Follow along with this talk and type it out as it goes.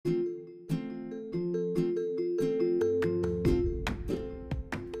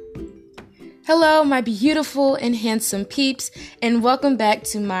Hello, my beautiful and handsome peeps, and welcome back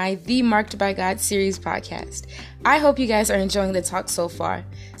to my The Marked by God series podcast. I hope you guys are enjoying the talk so far.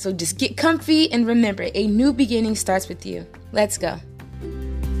 So just get comfy and remember, a new beginning starts with you. Let's go.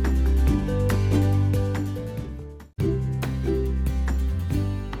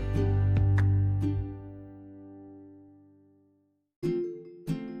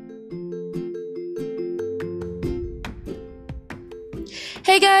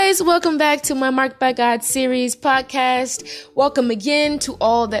 Hey guys, welcome back to my Marked by God series podcast. Welcome again to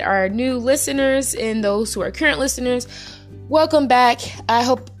all that are new listeners and those who are current listeners. Welcome back. I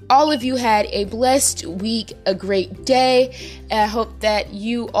hope all of you had a blessed week, a great day. And I hope that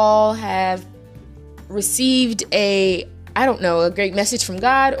you all have received a great message from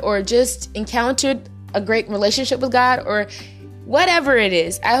God, or just encountered a great relationship with God, or whatever it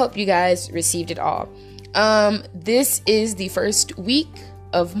is. I hope you guys received it all. This is the first week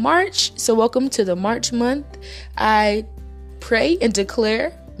of March, so welcome to the March month. I pray and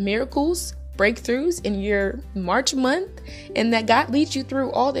declare miracles, breakthroughs in your March month, and that God leads you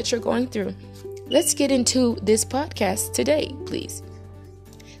through all that you're going through. Let's get into this podcast today, please.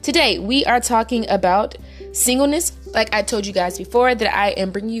 Today, we are talking about singleness. Like I told you guys before, that I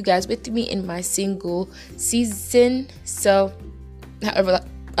am bringing you guys with me in my single season. So, however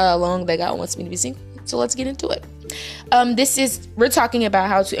long that God wants me to be single. So let's get into it. We're talking about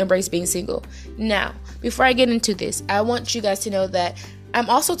how to embrace being single. Now, before I get into this, I want you guys to know that I'm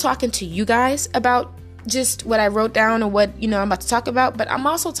also talking to you guys about just what I wrote down and what, I'm about to talk about, but I'm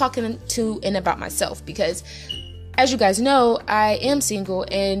also talking to and about myself, because as you guys know, I am single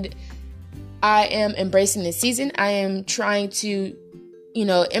and I am embracing this season. I am trying to,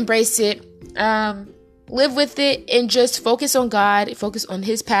 embrace it, live with it, and just focus on God, focus on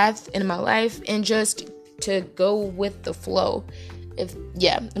His path in my life, and just to go with the flow.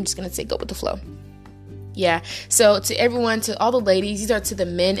 I'm just gonna say go with the flow. Yeah. So to everyone, to all the ladies, these are to the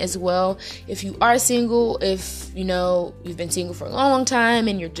men as well. If you are single, if you've been single for a long time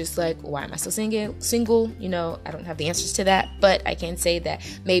and you're just like, why am I still single? I don't have the answers to that, but I can say that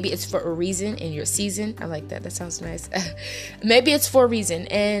maybe it's for a reason in your season. I like that. That sounds nice. Maybe it's for a reason.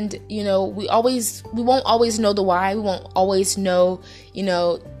 And, we won't always know the why. We won't always know,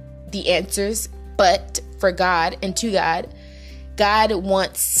 the answers, but for God and to God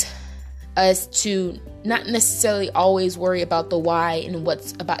wants us to not necessarily always worry about the why and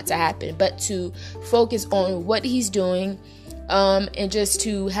what's about to happen, but to focus on what He's doing, and just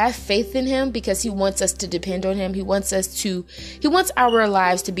to have faith in Him, because He wants us to depend on Him. He wants our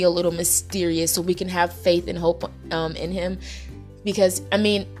lives to be a little mysterious so we can have faith and hope in Him. Because,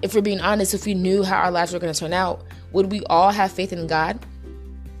 if we're being honest, if we knew how our lives were going to turn out, would we all have faith in God?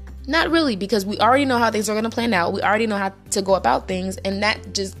 Not really, because we already know how things are going to plan out. We already know how to go about things, and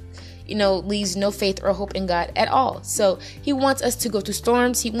that just leaves no faith or hope in God at all. So He wants us to go through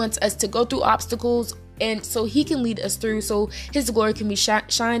storms. He wants us to go through obstacles, and so He can lead us through, so His glory can be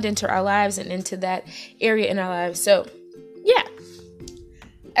shined into our lives and into that area in our lives. So, yeah.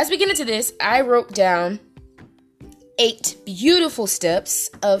 As we get into this, I wrote down 8 beautiful steps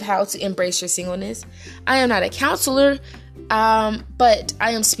of how to embrace your singleness. I am not a counselor, but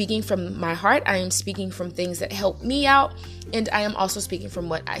I am speaking from my heart. I am speaking from things that help me out. And I am also speaking from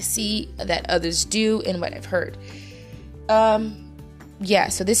what I see that others do and what I've heard.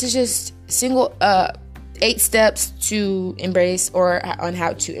 So this is just 8 steps to embrace, or on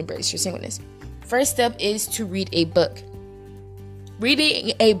how to embrace your singleness. First step is to read a book.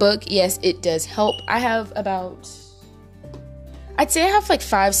 Reading a book, yes, it does help. I have like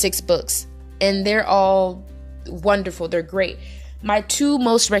 5-6 books, and they're all wonderful. They're great. My 2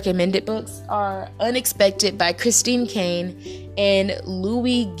 most recommended books are Unexpected by Christine Kane and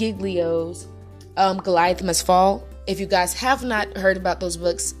Louis Giglio's Goliath Must Fall. If you guys have not heard about those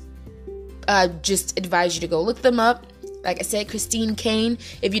books, I just advise you to go look them up. Like I said, Christine Kane.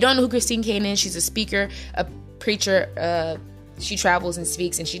 If you don't know who Christine Kane is, she's a speaker, a preacher. She travels and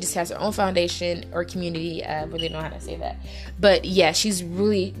speaks, and she just has her own foundation or community. I really don't know how to say that. But yeah, she's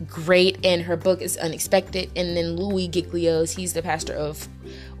really great, and her book is Unexpected. And then Louis Giglio's, he's the pastor of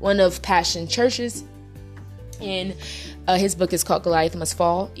one of Passion Churches, and his book is called Goliath Must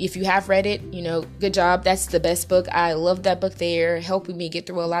Fall. If you have read it, good job. That's the best book. I love that book. They're helping me get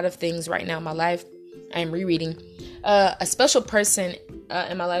through a lot of things right now in my life. I am rereading. A special person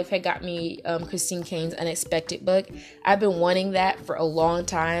in my life had got me Christine Kane's Unexpected book. I've been wanting that for a long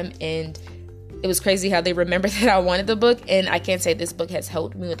time, and it was crazy how they remembered that I wanted the book, and I can't say this book has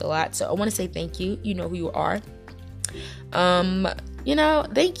helped me with a lot, so I want to say thank you. You know who you are.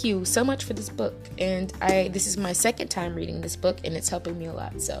 Thank you so much for this book, and this is my second time reading this book, and it's helping me a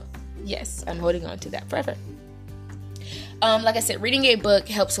lot, so Yes, I'm holding on to that forever. Like I said, reading a book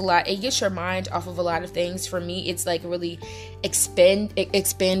helps a lot. It gets your mind off of a lot of things. For me, it's like really expanding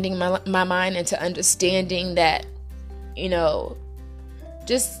my mind into understanding that,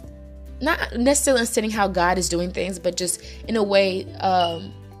 just not necessarily understanding how God is doing things, but just in a way,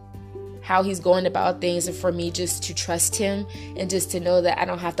 how he's going about things. And for me, just to trust him and just to know that I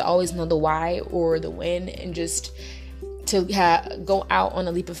don't have to always know the why or the when, and just to go out on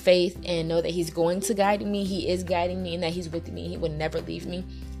a leap of faith and know that he's going to guide me. He is guiding me, and that he's with me. He would never leave me.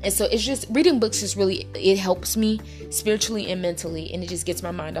 And so it's just, reading books just really, it helps me spiritually and mentally, and it just gets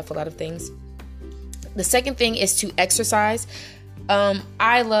my mind off a lot of things. The second thing is to exercise. I'm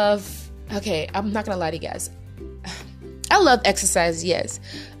not gonna lie to you guys. I love exercise, yes,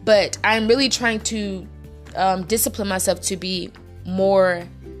 but I'm really trying to discipline myself to be more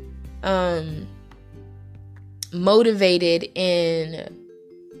motivated and,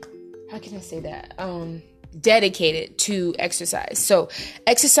 how can I say that? Dedicated to exercise. So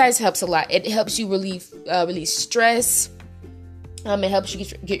exercise helps a lot. It helps you release stress. It helps you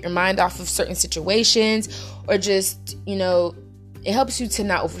get your mind off of certain situations, or just, it helps you to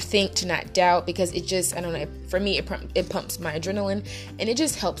not overthink, to not doubt, because it just, I don't know, for me, it pumps my adrenaline, and it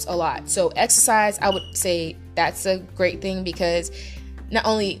just helps a lot. So exercise, I would say that's a great thing, because not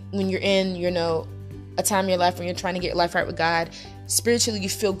only when you're in, a time in your life when you're trying to get your life right with God, spiritually you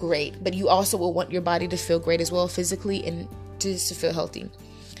feel great, but you also will want your body to feel great as well, physically, and just to feel healthy.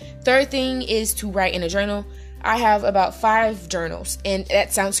 Third thing is to write in a journal. I have about 5 journals, and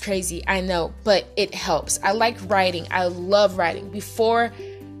that sounds crazy, I know, but it helps. I like writing. I love writing.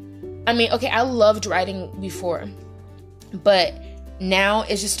 I loved writing before, but now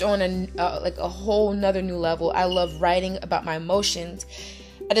it's just on a whole nother new level. I love writing about my emotions.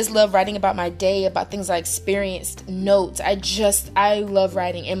 I just love writing about my day, about things I experienced, notes. I love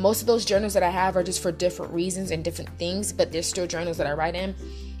writing. And most of those journals that I have are just for different reasons and different things, but they're still journals that I write in.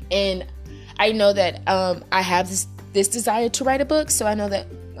 And I know that I have this desire to write a book, so I know that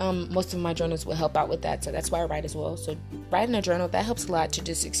most of my journals will help out with that. So that's why I write as well. So writing a journal, that helps a lot to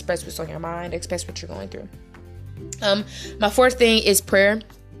just express what's on your mind, express what you're going through. My fourth thing is prayer.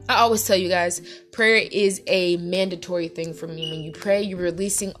 I always tell you guys, prayer is a mandatory thing for me. When you pray, you're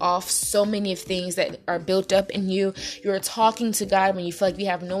releasing off so many of things that are built up in you. You're talking to God when you feel like you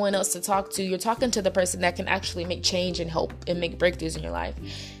have no one else to talk to. You're talking to the person that can actually make change and help and make breakthroughs in your life.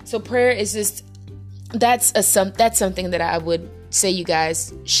 So prayer is just, that's something that I would say you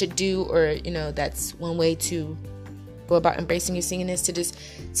guys should do, or that's one way to go about embracing your singleness, to just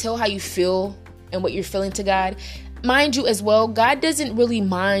tell how you feel and what you're feeling to God. Mind you as well, God doesn't really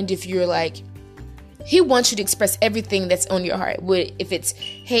mind if you're he wants you to express everything that's on your heart. If it's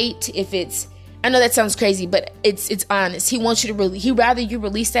hate, I know that sounds crazy, but it's honest. He wants you to he'd rather you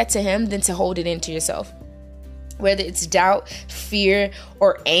release that to him than to hold it into yourself. Whether it's doubt, fear,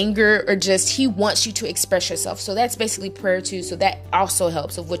 or anger, or just, he wants you to express yourself. So that's basically prayer too. So that also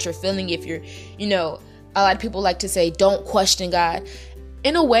helps of what you're feeling. If you're, a lot of people like to say, don't question God.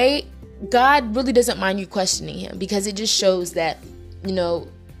 In a way, God really doesn't mind you questioning him, because it just shows that,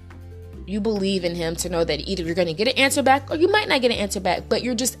 you believe in him, to know that either you're going to get an answer back or you might not get an answer back, but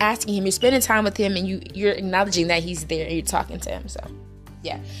you're just asking him, you're spending time with him, and you're acknowledging that he's there and you're talking to him. So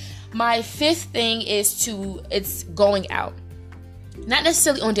yeah. My fifth thing is it's going out. Not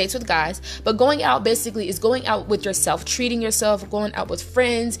necessarily on dates with guys, but going out basically is going out with yourself, treating yourself, going out with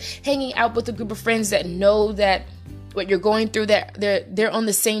friends, hanging out with a group of friends that know that what you're going through, that they're on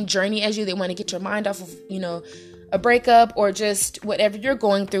the same journey as you. They want to get your mind off of, a breakup, or just whatever you're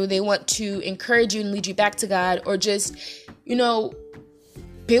going through. They want to encourage you and lead you back to God, or just,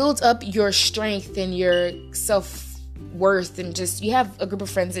 build up your strength and your self-worth, and just, you have a group of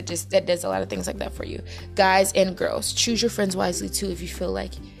friends that does a lot of things like that for you. Guys and girls, choose your friends wisely too. If you feel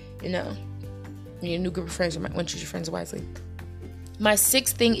like, your new group of friends, you might want to choose your friends wisely. My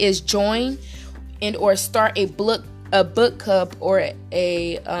sixth thing is join and or start a book club or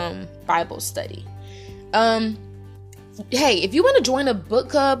a Bible study. Hey, if you want to join a book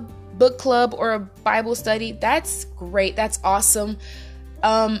club or a Bible study, that's great. That's awesome.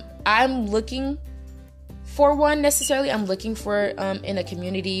 I'm looking for one necessarily. I'm looking for in a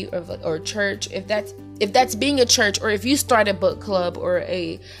community or church. If that's being a church, or if you start a book club or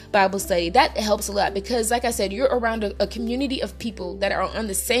a Bible study, that helps a lot, because like I said, you're around a community of people that are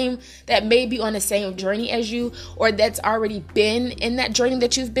that may be on the same journey as you, or that's already been in that journey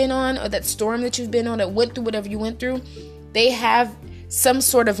that you've been on, or that storm that you've been on, that went through whatever you went through. They have some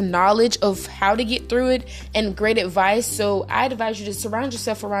sort of knowledge of how to get through it and great advice. So I advise you to surround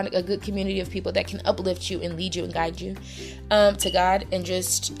yourself around a good community of people that can uplift you and lead you and guide you to God, and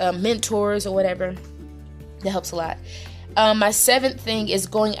just mentors or whatever. That helps a lot. My 7th thing is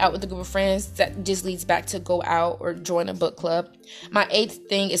going out with a group of friends. That just leads back to go out or join a book club. My 8th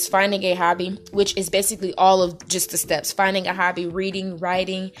thing is finding a hobby, which is basically all of just the steps. Finding a hobby: reading,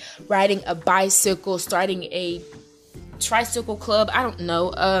 writing, riding a bicycle, starting a tricycle club, I don't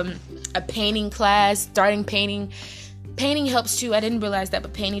know, a painting class, starting painting. Painting helps too. I didn't realize that,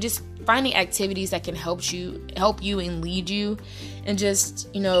 but painting, just finding activities that can help you and lead you, and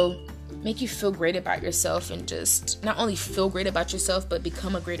just, make you feel great about yourself, and just not only feel great about yourself, but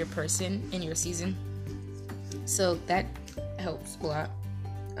become a greater person in your season. So that helps a lot.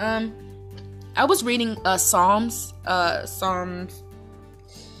 I was reading Psalms.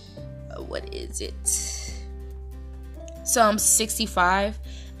 What is it? Psalm 65,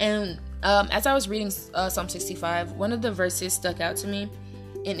 and as I was reading Psalm 65, one of the verses stuck out to me,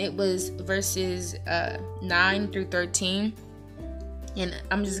 and it was verses 9 through 13, and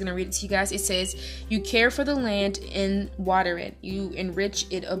I'm just going to read it to you guys. It says, "You care for the land and water it. You enrich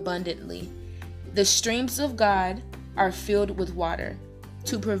it abundantly. The streams of God are filled with water,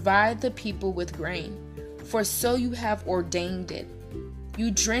 to provide the people with grain. For so you have ordained it. You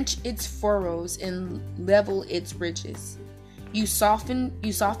drench its furrows and level its ridges. You soften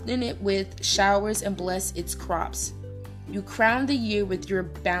it with showers and bless its crops. You crown the year with your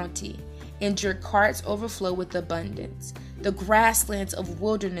bounty, and your carts overflow with abundance. The grasslands of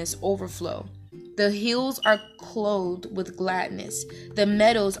wilderness overflow. The hills are clothed with gladness. The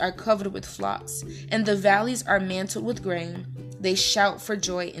meadows are covered with flocks, and the valleys are mantled with grain. They shout for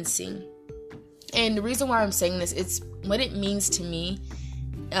joy and sing." And the reason why I'm saying this, it's what it means to me.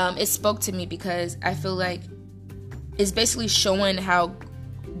 It spoke to me because I feel like it's basically showing how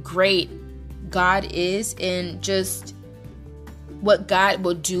great God is, and just what God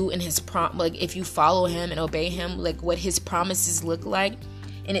will do in his like if you follow him and obey him, like what his promises look like.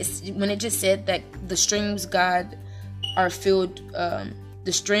 And it's when it just said that the streams of God are filled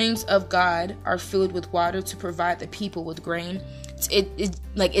with water to provide the people with grain.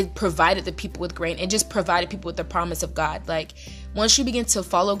 It provided the people with grain. It just provided people with the promise of God. Like, once you begin to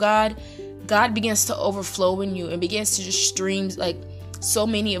follow God, God begins to overflow in you and begins to just stream like so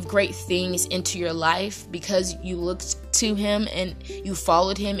many of great things into your life, because you looked to him and you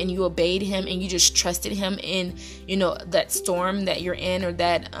followed him and you obeyed him and you just trusted him in, that storm that you're in, or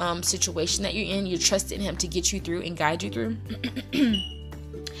that situation that you're in. You trusted him to get you through and guide you through.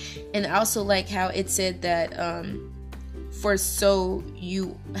 And I also like how it said that for so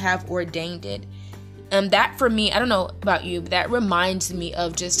you have ordained it. That for me, I don't know about you, but that reminds me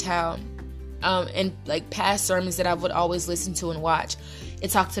of just how and like past sermons that I would always listen to and watch, it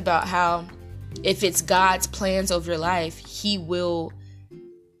talks about how if it's God's plans over your life, he will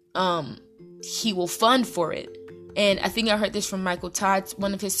fund for it. And I think I heard this from Michael Todd's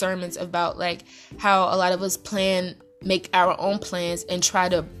one of his sermons about like how a lot of us make our own plans and try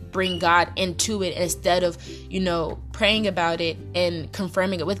to bring God into it instead of, praying about it and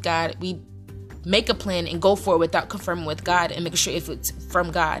confirming it with God. We make a plan and go for it without confirming with God and making sure if it's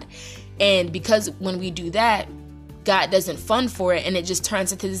from God. And because when we do that, God doesn't fund for it, and it just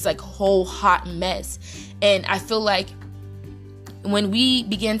turns into this like whole hot mess. And I feel like when we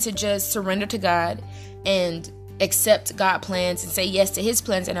begin to just surrender to God and accept God's plans and say yes to his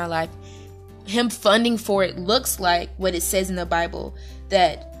plans in our life, him funding for it looks like what it says in the Bible,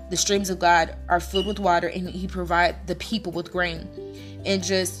 that the streams of God are filled with water and he provides the people with grain. And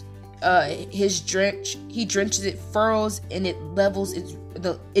just he drenches it furrows, and it levels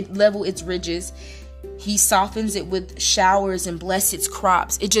its ridges. He softens it with showers and bless its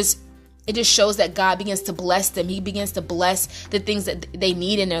crops. It just shows that God begins to bless them. He begins to bless the things that they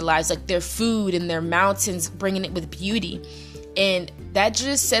need in their lives, like their food and their mountains, bringing it with beauty. And that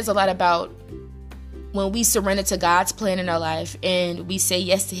just says a lot about when we surrender to God's plan in our life and we say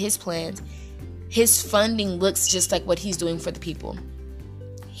yes to his plans. His funding looks just like what he's doing for the people.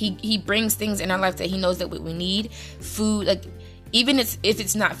 He brings things in our life that he knows that we need. Food, like even if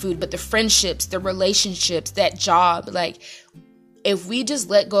it's not food, but the friendships, the relationships, that job. Like if we just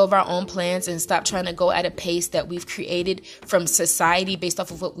let go of our own plans and stop trying to go at a pace that we've created from society based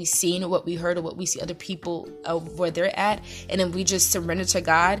off of what we've seen or what we heard or what we see other people where they're at, and then we just surrender to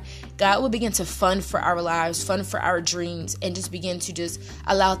God, God will begin to fund for our lives, fund for our dreams, and just begin to just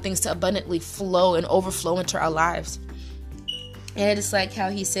allow things to abundantly flow and overflow into our lives. And it's like how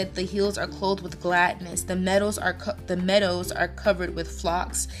he said, the hills are clothed with gladness, the meadows are covered with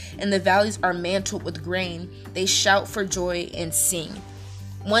flocks, and the valleys are mantled with grain. They shout for joy and sing.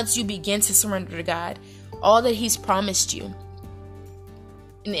 Once you begin to surrender to God, all that he's promised you,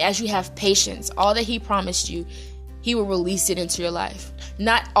 and as you have patience, all that he promised you, he will release it into your life.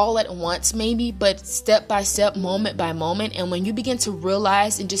 Not all at once maybe, but step by step, moment by moment. And when you begin to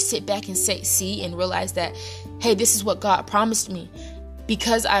realize and just sit back and see and realize that, hey, this is what God promised me,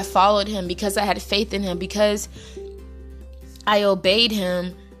 because I followed him, because I had faith in him, because I obeyed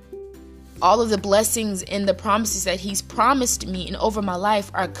him, all of the blessings and the promises that he's promised me and over my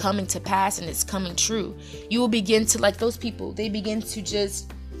life are coming to pass, and it's coming true. You will begin to, like those people, they begin to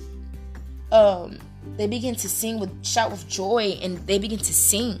just they begin to shout with joy, and they begin to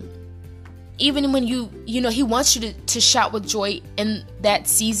sing. Even when you know, he wants you to shout with joy in that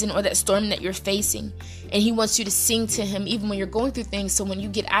season or that storm that you're facing. And he wants you to sing to him even when you're going through things. So when you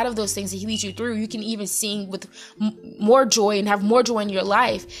get out of those things that he leads you through, you can even sing with more joy and have more joy in your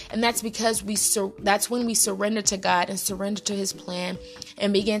life. And that's because that's when we surrender to God and surrender to his plan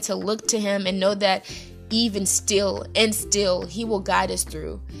and begin to look to him and know that even still he will guide us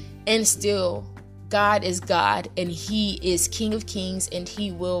through. And still, God is God, and he is King of Kings, and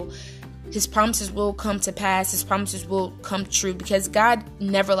his promises will come to pass. His promises will come true, because God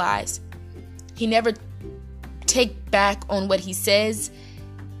never lies. He never take back on what he says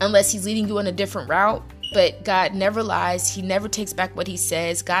unless he's leading you on a different route. But God never lies. He never takes back what he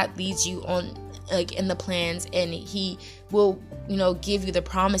says. God leads you on, like, in the plans, and he will, give you the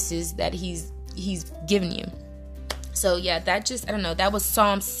promises that he's given you. So yeah, that was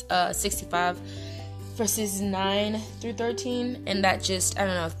Psalms 65 verses 9 through 13. And that just,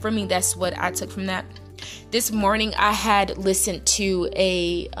 for me, that's what I took from that. This morning, I had listened to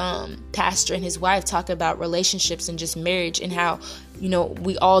a pastor and his wife talk about relationships and just marriage, and how,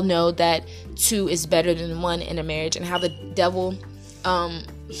 we all know that two is better than one in a marriage, and how the devil,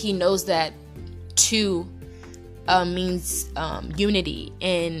 he knows that two means unity,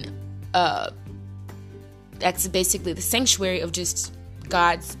 and that's basically the sanctuary of just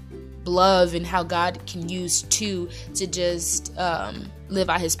God's love, and how God can use two to just live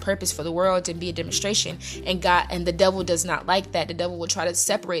out his purpose for the world and be a demonstration. And the devil does not like that. The devil will try to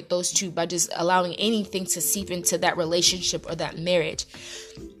separate those two by just allowing anything to seep into that relationship or that marriage.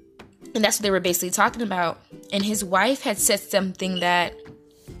 And that's what they were basically talking about. And his wife had said something that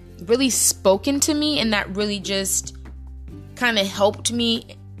really spoken to me, and that really just kind of helped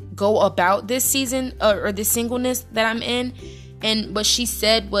me go about this season or this singleness that I'm in. And what she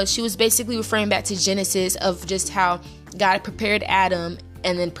said was, she was basically referring back to Genesis, of just how God prepared Adam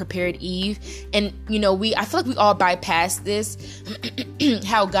and then prepared Eve. And, I feel like we all bypassed this,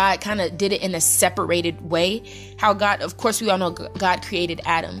 how God kind of did it in a separated way. How God, of course, we all know God created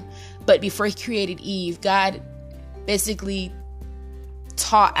Adam. But before he created Eve, God basically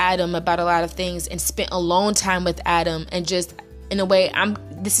taught Adam about a lot of things and spent alone time with Adam. And just, in a way,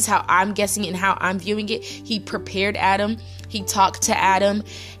 this is how I'm guessing it and how I'm viewing it. He prepared Adam. He talked to Adam.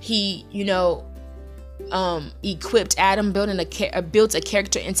 He, equipped Adam, built a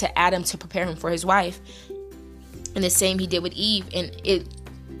character into Adam to prepare him for his wife. And the same he did with Eve. And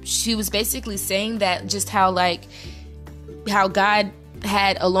she was basically saying that just how God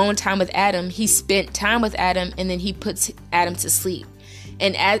had alone time with Adam. He spent time with Adam, and then he puts Adam to sleep.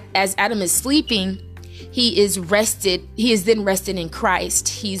 And as Adam is sleeping, he is rested. He is then rested in Christ.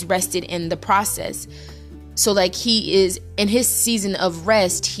 He's rested in the process. So he is in his season of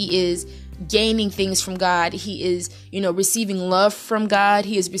rest, he is gaining things from God. He is, receiving love from God.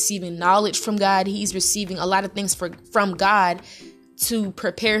 He is receiving knowledge from God. He's receiving a lot of things from God to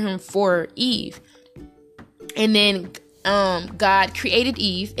prepare him for Eve. And then God created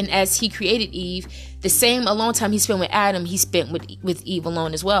Eve, and as he created Eve, the same alone time he spent with Adam, he spent with Eve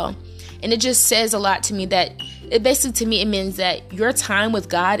alone as well. And it just says a lot to me that it means that your time with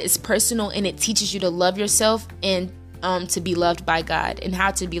God is personal, and it teaches you to love yourself and to be loved by God, and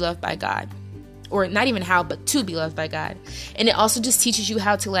how to be loved by God. Or not even how, but to be loved by God. And it also just teaches you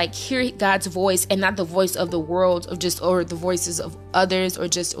how to hear God's voice, and not the voice of the world, or the voices of others, or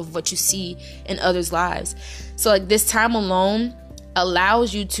just of what you see in others' lives. So this time alone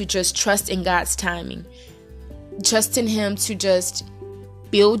allows you to just trust in God's timing. Trust in him to just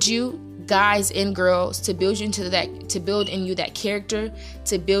build you, guys and girls, to build you to build in you that character,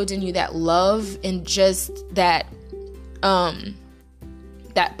 to build in you that love, and just that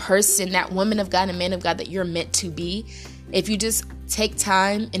that person, that woman of God and man of God that you're meant to be. If you just take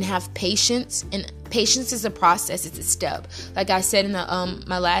time and have patience, and patience is a process, it's a step. Like I said in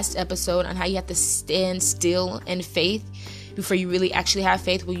my last episode on how you have to stand still in faith, before you really actually have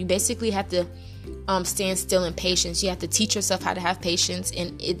faith. Well, you basically have to stand still in patience. You have to teach yourself how to have patience,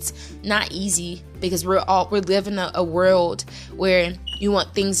 and it's not easy because we're living a world where you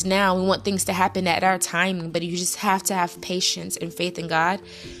want things now. We want things to happen at our timing, but you just have to have patience and faith in God.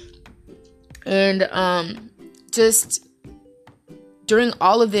 And just during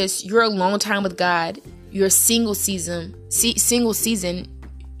all of this, your alone time with God, your single season,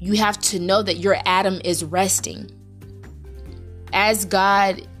 you have to know that your Adam is resting. As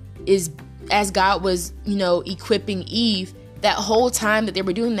God was, equipping Eve, that whole time that they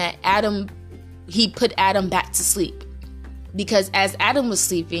were doing that, he put Adam back to sleep. Because as Adam was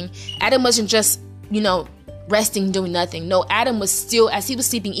sleeping, Adam wasn't just, resting, doing nothing. No, Adam was still, as he was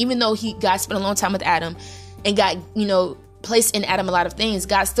sleeping, even though God spent a long time with Adam and God, placed in Adam a lot of things,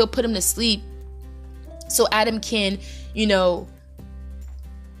 God still put him to sleep so Adam can,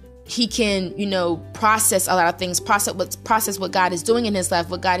 he can, process a lot of things, process what God is doing in his life,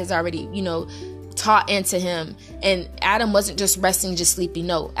 what God has already, taught into him. And Adam wasn't just resting, just sleeping.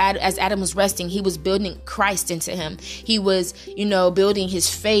 No, as Adam was resting, he was building Christ into him. He was, building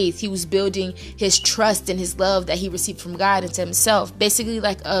his faith. He was building his trust and his love that he received from God into himself. Basically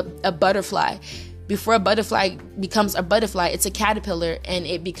like a butterfly. Before a butterfly becomes a butterfly, it's a caterpillar, and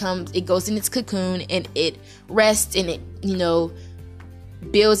it goes in its cocoon and it rests and it,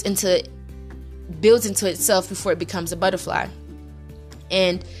 builds into itself before it becomes a butterfly.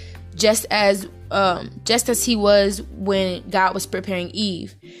 And just as he was when God was preparing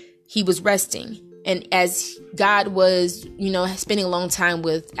Eve, he was resting. And as God was, spending a long time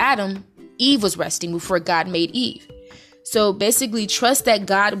with Adam, Eve was resting before God made Eve. So basically, trust that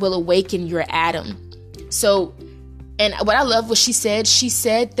God will awaken your Adam. So, and what I love what she said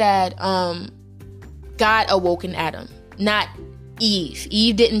that God awoken Adam, not Eve.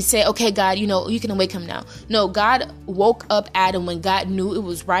 Eve didn't say, okay, God, you can awake him now. No, God woke up Adam when God knew it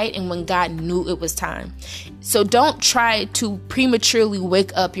was right and when God knew it was time. So don't try to prematurely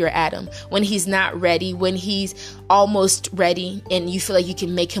wake up your Adam when he's not ready, when he's almost ready and you feel like you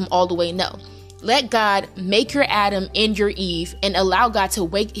can make him all the way. No. Let God make your Adam and your Eve and allow God to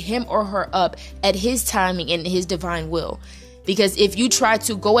wake him or her up at his timing and his divine will. Because if you try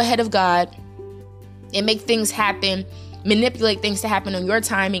to go ahead of God and make things happen, manipulate things to happen on your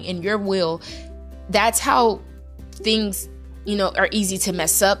timing and your will, that's how things, are easy to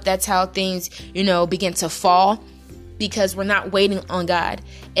mess up. That's how things, begin to fall, because we're not waiting on God.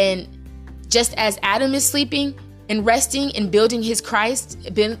 And just as Adam is sleeping and resting and building his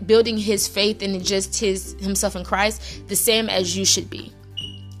Christ, building his faith and just himself in Christ, the same as you should be.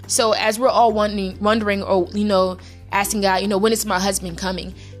 So as we're all wondering or, asking God, when is my husband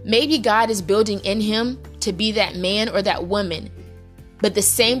coming? Maybe God is building in him to be that man or that woman. But the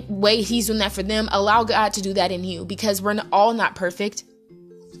same way he's doing that for them, allow God to do that in you, because we're all not perfect.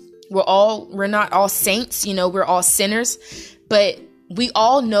 We're not all saints, we're all sinners, but we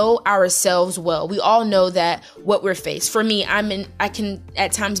all know ourselves well. We all know that what we're faced. For me, I can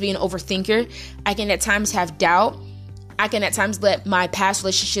at times be an overthinker. I can at times have doubt. I can at times let my past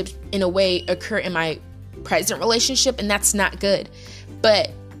relationships in a way occur in my present relationship, and that's not good. But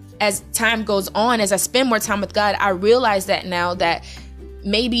as time goes on, as I spend more time with God, I realize that now that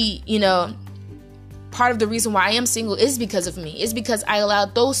maybe, part of the reason why I am single is because of me. It's because I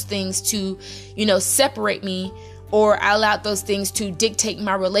allowed those things to, separate me, or I allowed those things to dictate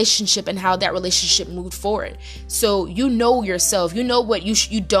my relationship and how that relationship moved forward. So you know yourself, you know what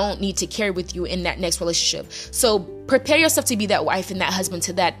you don't need to carry with you in that next relationship. So prepare yourself to be that wife and that husband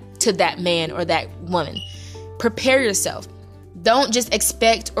to that man or that woman. Prepare yourself. Don't just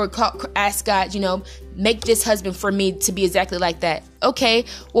expect or ask God, make this husband for me to be exactly like that. Okay,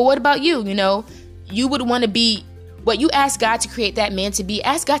 well, what about you? You would want to be what you ask God to create that man to be.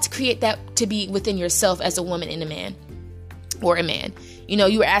 Ask God to create that to be within yourself as a woman and a man, or a man.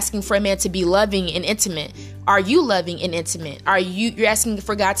 You are asking for a man to be loving and intimate. Are you loving and intimate? You're asking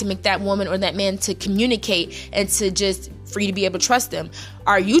for God to make that woman or that man to communicate and to just for you to be able to trust them?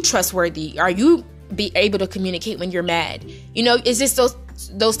 Are you trustworthy? Are you be able to communicate when you're mad? Is this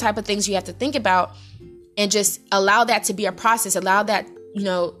those type of things you have to think about, and just allow that to be a process. Allow that,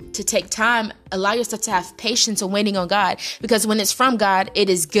 to take time. Allow yourself to have patience and waiting on God, because when it's from God, it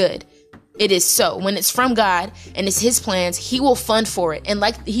is good. It is so. When it's from God and it's his plans, he will fund for it. And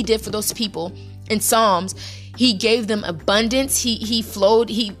like he did for those people in Psalms, he gave them abundance. He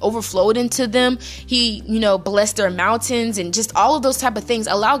overflowed into them. He, blessed their mountains and just all of those type of things.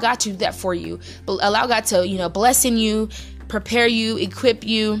 Allow God to do that for you. Allow God to, bless in you, prepare you, equip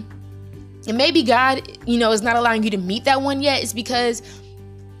you. And maybe God, is not allowing you to meet that one yet. It's because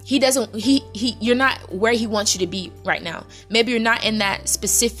you're not where he wants you to be right now. Maybe you're not in that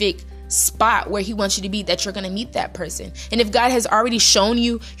specific spot where he wants you to be, that you're going to meet that person. And if God has already shown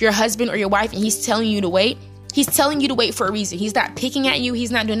you your husband or your wife and he's telling you to wait, he's telling you to wait for a reason. He's not picking at you.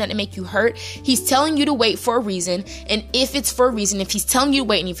 He's not doing that to make you hurt. He's telling you to wait for a reason. And if it's for a reason, if he's telling you to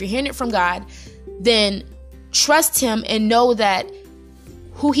wait, and if you're hearing it from God, then trust him and know that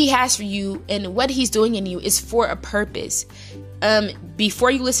who he has for you and what he's doing in you is for a purpose. Before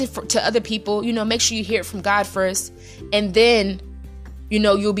you listen to other people, make sure you hear it from God first, and then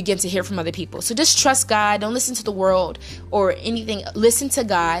you'll begin to hear from other people. So just trust God. Don't listen to the world or anything. Listen to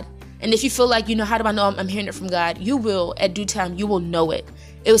God. And if you feel like, how do I know I'm hearing it from God? You will, at due time, you will know it.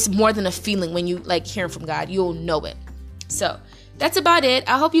 It was more than a feeling when you like hearing from God. You'll know it. So that's about it.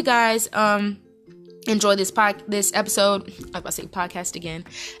 I hope you guys enjoy this episode. I was about to say podcast again.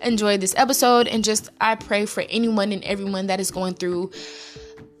 Enjoy this episode. And I pray for anyone and everyone that is going through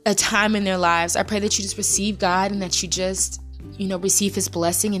a time in their lives. I pray that you just receive God and that you just receive his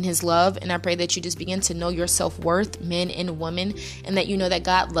blessing and his love. And I pray that you just begin to know your self-worth, men and women, and that that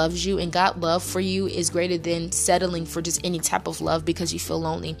God loves you, and God's love for you is greater than settling for just any type of love because you feel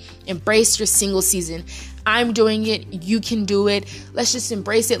lonely. Embrace your single season. I'm doing it. You can do it. Let's just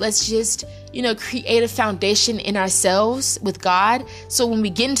embrace it. Let's just, create a foundation in ourselves with God. So when we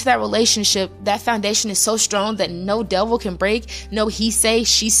get into that relationship, that foundation is so strong that no devil can break. No he say,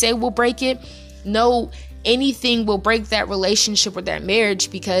 she say will break it. No anything will break that relationship or that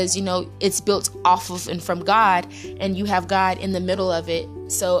marriage, because it's built off of and from God, and you have God in the middle of it.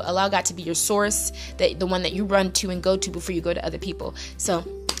 So allow God to be your source, the one that you run to and go to before you go to other people. So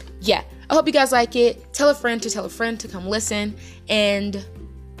yeah, I hope you guys like it. Tell a friend to come listen, and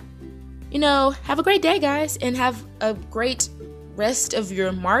have a great day, guys, and have a great rest of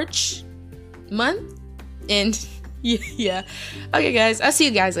your March month. And yeah, okay guys, I'll see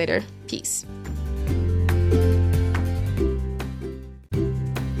you guys later. Peace.